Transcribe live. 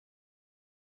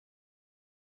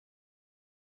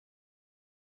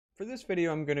For this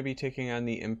video, I'm going to be taking on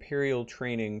the Imperial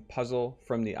Training puzzle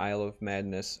from the Isle of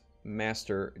Madness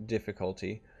Master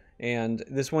difficulty. And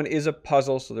this one is a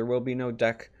puzzle, so there will be no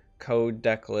deck code,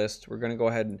 deck list. We're going to go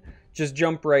ahead and just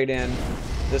jump right in.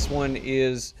 This one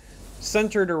is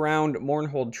centered around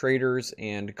Mournhold traders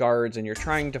and guards, and you're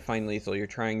trying to find lethal. You're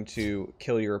trying to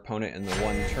kill your opponent in the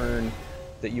one turn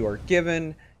that you are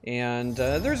given. And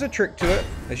there's a trick to it,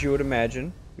 as you would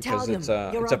imagine, because it's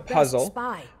a puzzle.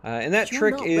 And that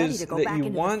trick is that you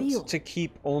want to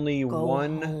keep only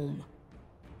one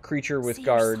creature with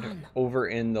guard over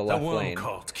in the left lane.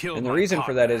 And the reason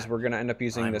for that is we're going to end up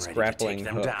using this grappling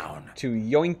hook to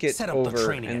yoink it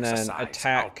over and then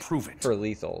attack for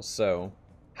lethal. So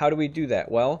how do we do that?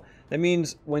 Well, that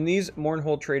means when these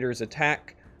Mournhold traders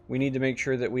attack, we need to make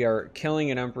sure that we are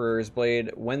killing an Emperor's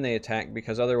Blade when they attack,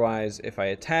 because otherwise, if I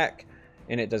attack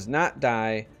and it does not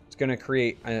die, it's going to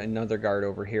create another guard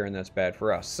over here, and that's bad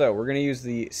for us. So we're going to use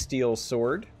the Steel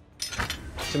Sword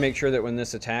to make sure that when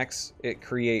this attacks, it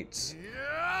creates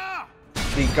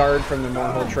the guard from the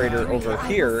Mournhold trader over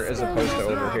here as opposed to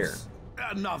over here.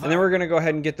 And then we're going to go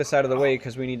ahead and get this out of the way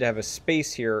because we need to have a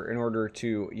space here in order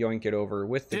to yoink it over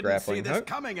with the grappling hook.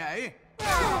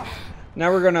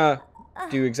 Now we're going to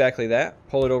do exactly that,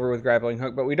 pull it over with grappling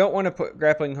hook, but we don't want to put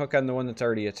grappling hook on the one that's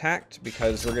already attacked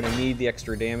because we're going to need the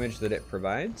extra damage that it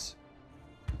provides.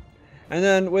 And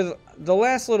then with the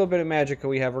last little bit of magicka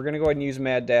we have, we're going to go ahead and use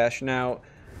Mad Dash. Now,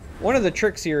 one of the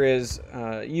tricks here is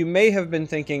you may have been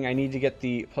thinking I need to get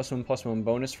the +1/+1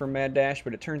 bonus from Mad Dash,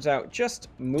 but it turns out just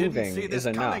moving is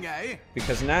enough,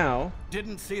 because now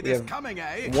we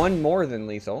have one more than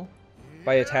lethal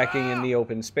by attacking in the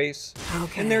open space,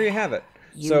 and there you have it.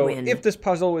 So if this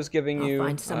puzzle was giving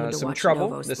you some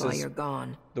trouble, this is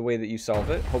the way that you solve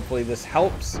it. Hopefully this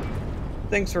helps.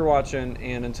 Thanks for watching,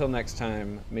 and until next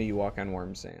time, may you walk on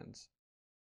warm sands.